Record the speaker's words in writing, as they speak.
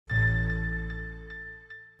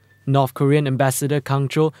North Korean Ambassador Kang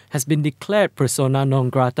Chol has been declared persona non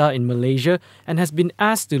grata in Malaysia and has been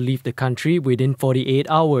asked to leave the country within 48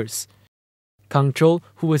 hours. Kang Chol,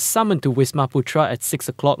 who was summoned to Wisma Putra at 6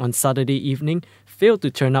 o'clock on Saturday evening, failed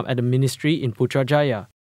to turn up at the ministry in Putrajaya.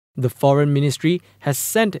 The Foreign Ministry has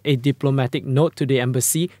sent a diplomatic note to the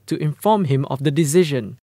embassy to inform him of the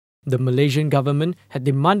decision. The Malaysian government had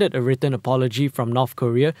demanded a written apology from North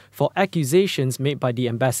Korea for accusations made by the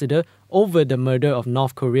ambassador over the murder of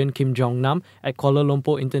North Korean Kim Jong-nam at Kuala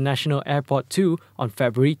Lumpur International Airport 2 on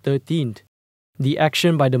February 13th. The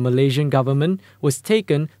action by the Malaysian government was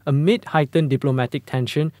taken amid heightened diplomatic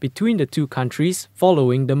tension between the two countries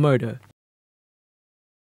following the murder.